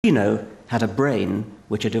neutrino had a brain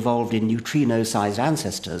which had evolved in neutrino-sized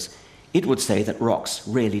ancestors, it would say that rocks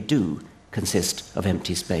really do consist of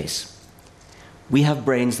empty space. We have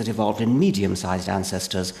brains that evolved in medium-sized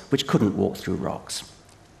ancestors which couldn't walk through rocks.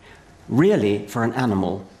 Really, for an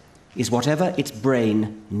animal, is whatever its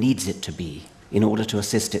brain needs it to be in order to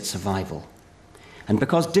assist its survival. And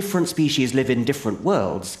because different species live in different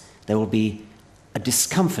worlds, there will be a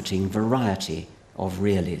discomforting variety of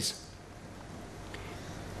reallys.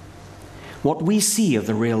 What we see of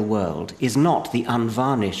the real world is not the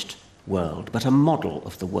unvarnished world, but a model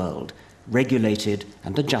of the world, regulated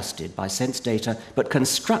and adjusted by sense data, but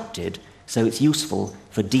constructed so it's useful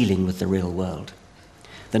for dealing with the real world.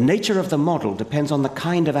 The nature of the model depends on the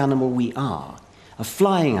kind of animal we are. A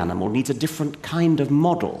flying animal needs a different kind of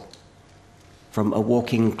model from a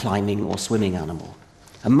walking, climbing, or swimming animal.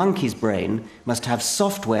 A monkey's brain must have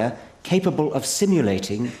software capable of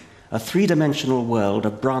simulating a three-dimensional world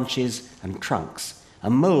of branches and trunks. A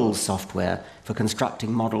mole's software for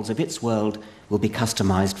constructing models of its world will be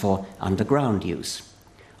customized for underground use.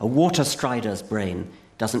 A water strider's brain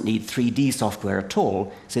doesn't need 3D software at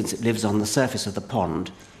all, since it lives on the surface of the pond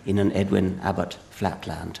in an Edwin Abbott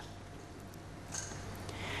flatland.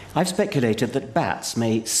 I've speculated that bats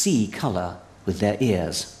may see color with their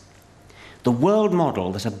ears. The world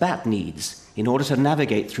model that a bat needs in order to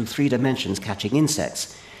navigate through 3 dimensions catching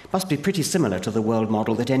insects must be pretty similar to the world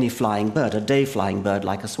model that any flying bird, a day-flying bird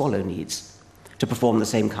like a swallow, needs to perform the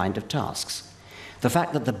same kind of tasks. The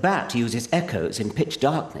fact that the bat uses echoes in pitch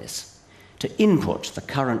darkness to input the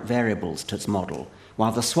current variables to its model,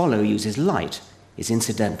 while the swallow uses light, is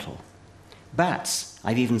incidental. Bats,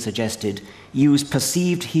 I've even suggested, use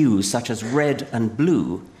perceived hues such as red and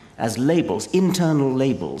blue as labels, internal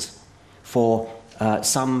labels, for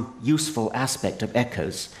some useful aspect of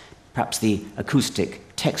echoes, perhaps the acoustic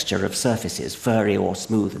texture of surfaces, furry or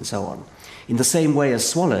smooth and so on. In the same way as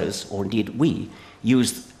swallows, or indeed we,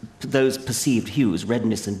 use those perceived hues,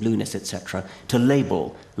 redness and blueness, etc., to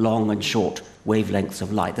label long and short wavelengths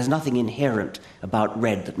of light. There's nothing inherent about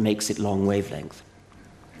red that makes it long wavelength.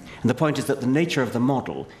 And the point is that the nature of the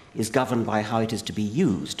model is governed by how it is to be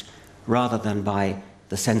used, rather than by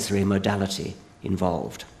the sensory modality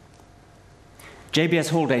involved. J.B.S.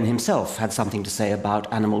 Haldane himself had something to say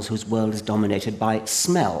about animals whose world is dominated by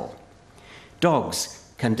smell.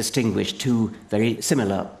 Dogs can distinguish 2 very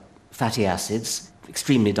similar fatty acids,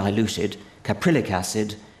 extremely diluted, caprylic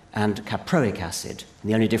acid and caproic acid.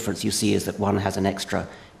 And the only difference you see is that one has an extra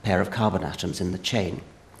pair of carbon atoms in the chain.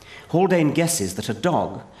 Haldane guesses that a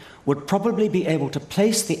dog would probably be able to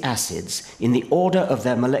place the acids in the order of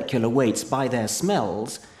their molecular weights by their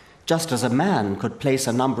smells, just as a man could place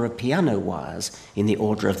a number of piano wires in the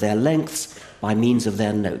order of their lengths by means of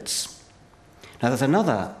their notes. Now there's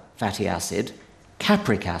another fatty acid,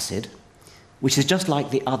 capric acid, which is just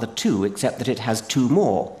like the other 2, except that it has 2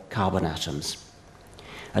 more carbon atoms.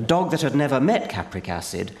 A dog that had never met capric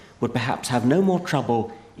acid would perhaps have no more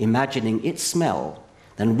trouble imagining its smell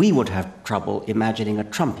than we would have trouble imagining a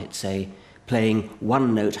trumpet, say, playing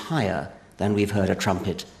 1 note higher than we've heard a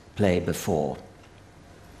trumpet play before.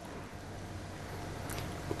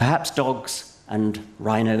 Perhaps dogs and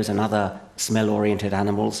rhinos and other smell-oriented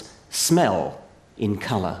animals smell in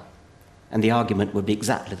color, and the argument would be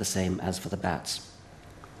exactly the same as for the bats.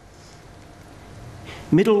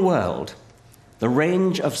 Middle world, the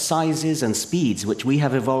range of sizes and speeds which we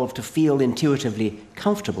have evolved to feel intuitively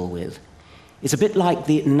comfortable with, is a bit like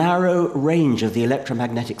the narrow range of the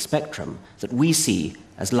electromagnetic spectrum that we see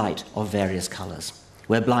as light of various colors.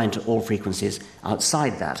 We're blind to all frequencies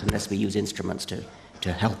outside that unless we use instruments to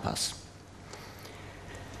help us.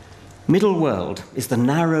 Middle world is the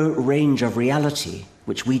narrow range of reality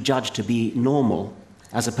which we judge to be normal,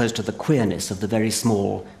 as opposed to the queerness of the very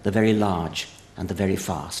small, the very large, and the very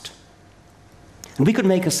fast. And we could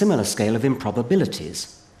make a similar scale of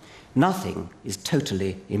improbabilities. Nothing is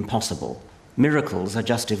totally impossible. Miracles are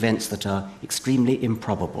just events that are extremely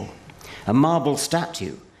improbable. A marble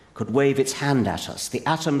statue could wave its hand at us. The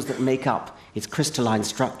atoms that make up its crystalline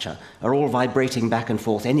structure are all vibrating back and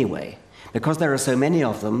forth anyway. Because there are so many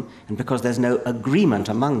of them, and because there's no agreement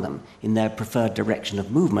among them in their preferred direction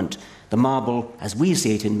of movement, the marble, as we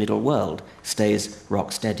see it in middle world, stays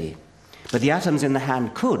rock steady. But the atoms in the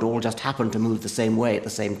hand could all just happen to move the same way at the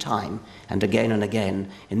same time, and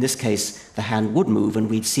again. In this case, the hand would move and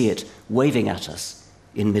we'd see it waving at us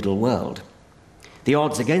in middle world. The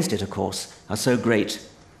odds against it, of course, are so great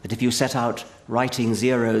that if you set out writing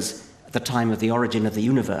zeros at the time of the origin of the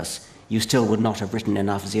universe, you still would not have written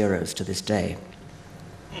enough zeros to this day.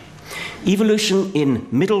 Evolution in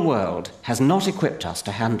middle world has not equipped us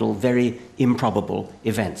to handle very improbable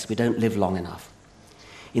events. We don't live long enough.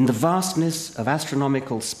 In the vastness of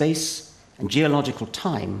astronomical space and geological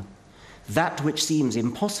time, that which seems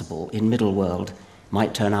impossible in middle world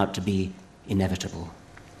might turn out to be inevitable.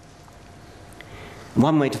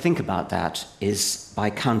 One way to think about that is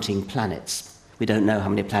by counting planets. We don't know how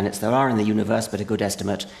many planets there are in the universe, but a good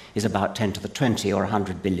estimate is about 10 to the 20 or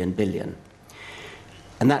 100 billion.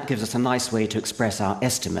 And that gives us a nice way to express our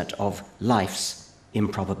estimate of life's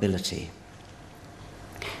improbability.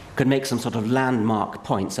 We could make some sort of landmark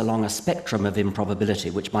points along a spectrum of improbability,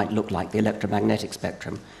 which might look like the electromagnetic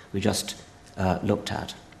spectrum we just looked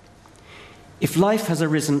at. If life has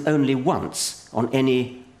arisen only once on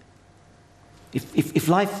any If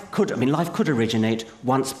life could originate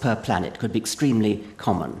once per planet, could be extremely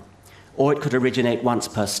common. Or it could originate once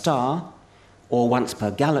per star, or once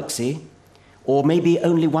per galaxy, or maybe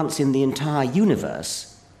only once in the entire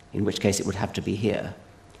universe, in which case it would have to be here.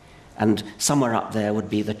 And somewhere up there would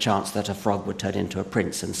be the chance that a frog would turn into a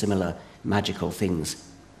prince and similar magical things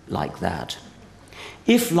like that.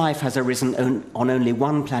 If life has arisen on only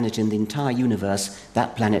one planet in the entire universe,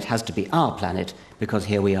 that planet has to be our planet, because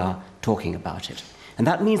here we are talking about it. And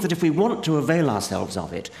that means that if we want to avail ourselves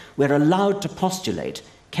of it, we're allowed to postulate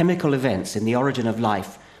chemical events in the origin of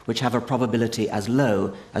life which have a probability as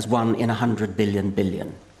low as 1 in 100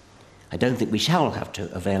 billion. I don't think we shall have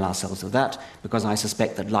to avail ourselves of that, because I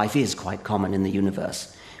suspect that life is quite common in the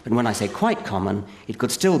universe. But when I say quite common, it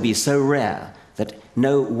could still be so rare that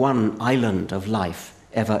no one island of life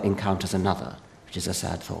ever encounters another, which is a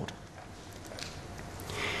sad thought.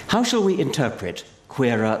 How shall we interpret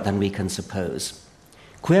queerer than we can suppose?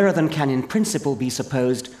 Queerer than can in principle be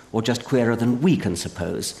supposed, or just queerer than we can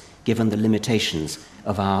suppose, given the limitations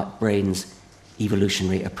of our brain's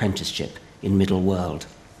evolutionary apprenticeship in middle world?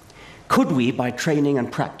 Could we, by training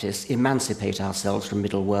and practice, emancipate ourselves from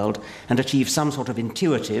middle world and achieve some sort of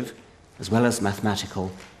intuitive, as well as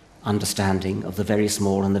mathematical, understanding of the very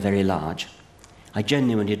small and the very large? I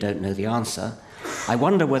genuinely don't know the answer. I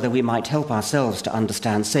wonder whether we might help ourselves to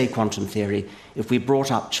understand, say, quantum theory, if we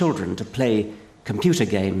brought up children to play computer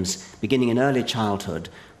games beginning in early childhood,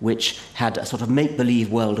 which had a sort of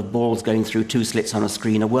make-believe world of balls going through two slits on a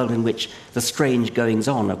screen, a world in which the strange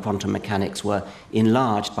goings-on of quantum mechanics were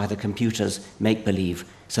enlarged by the computer's make-believe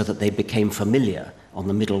so that they became familiar on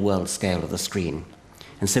the middle world scale of the screen.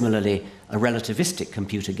 And similarly, a relativistic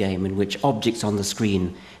computer game in which objects on the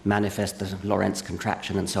screen manifest the Lorentz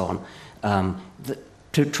contraction and so on,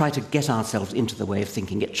 to try to get ourselves into the way of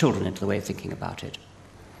thinking, get children into the way of thinking about it.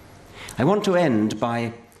 I want to end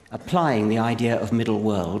by applying the idea of middle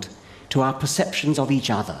world to our perceptions of each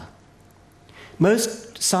other.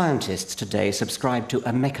 Most scientists today subscribe to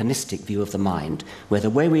a mechanistic view of the mind, where the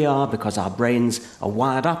way we are, because our brains are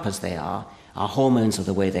wired up as they are, our hormones are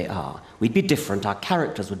the way they are. We'd be different, our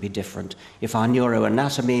characters would be different if our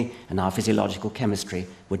neuroanatomy and our physiological chemistry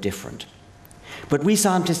were different. But we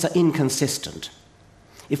scientists are inconsistent.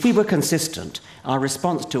 If we were consistent, our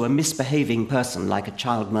response to a misbehaving person like a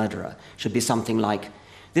child murderer should be something like,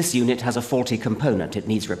 this unit has a faulty component, it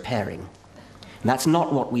needs repairing. And that's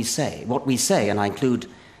not what we say. What we say, and I include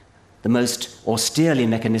the most austerely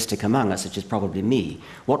mechanistic among us, which is probably me,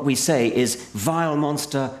 what we say is, vile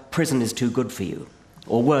monster, prison is too good for you.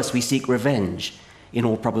 Or worse, we seek revenge, in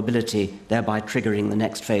all probability, thereby triggering the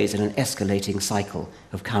next phase in an escalating cycle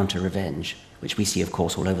of counter-revenge, which we see, of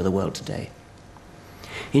course, all over the world today.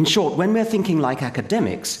 In short, when we're thinking like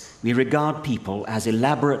academics, we regard people as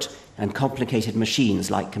elaborate and complicated machines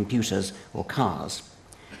like computers or cars.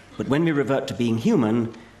 But when we revert to being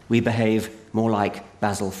human, we behave more like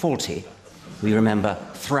Basil Fawlty. We remember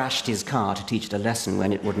thrashed his car to teach it a lesson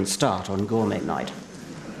when it wouldn't start on gourmet night.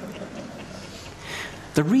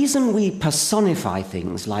 The reason we personify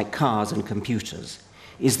things like cars and computers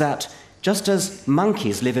is that just as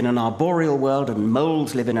monkeys live in an arboreal world and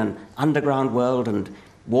moles live in an underground world and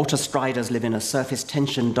water striders live in a surface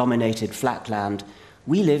tension-dominated flatland,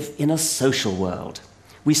 we live in a social world.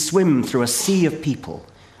 We swim through a sea of people,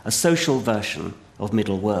 a social version of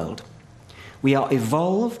middle world. We are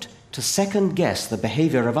evolved to second-guess the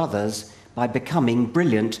behavior of others by becoming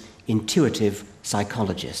brilliant, intuitive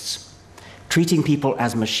psychologists. Treating people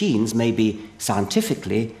as machines may be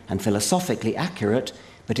scientifically and philosophically accurate,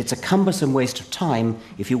 but it's a cumbersome waste of time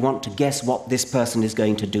if you want to guess what this person is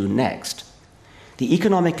going to do next. The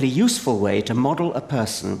economically useful way to model a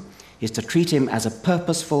person is to treat him as a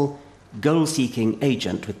purposeful, goal-seeking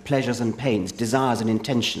agent with pleasures and pains, desires and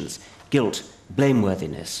intentions, guilt,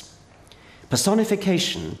 blameworthiness.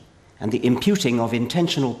 Personification and the imputing of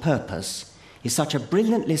intentional purpose is such a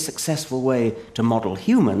brilliantly successful way to model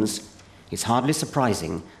humans, it's hardly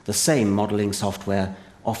surprising the same modeling software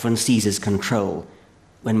often seizes control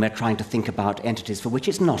when we're trying to think about entities for which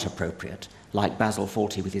it's not appropriate, like Basil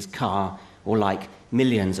Fawlty with his car, or like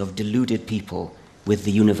millions of deluded people with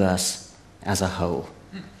the universe as a whole.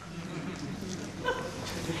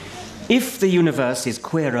 If the universe is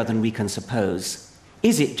queerer than we can suppose,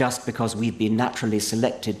 is it just because we've been naturally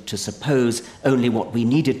selected to suppose only what we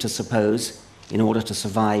needed to suppose in order to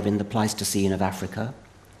survive in the Pleistocene of Africa?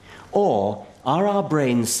 Or are our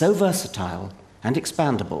brains so versatile and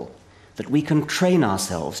expandable that we can train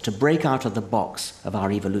ourselves to break out of the box of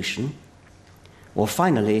our evolution? Or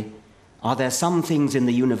finally, are there some things in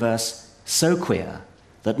the universe so queer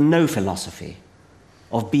that no philosophy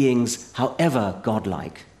of beings, however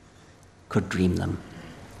godlike, could dream them?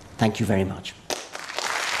 Thank you very much.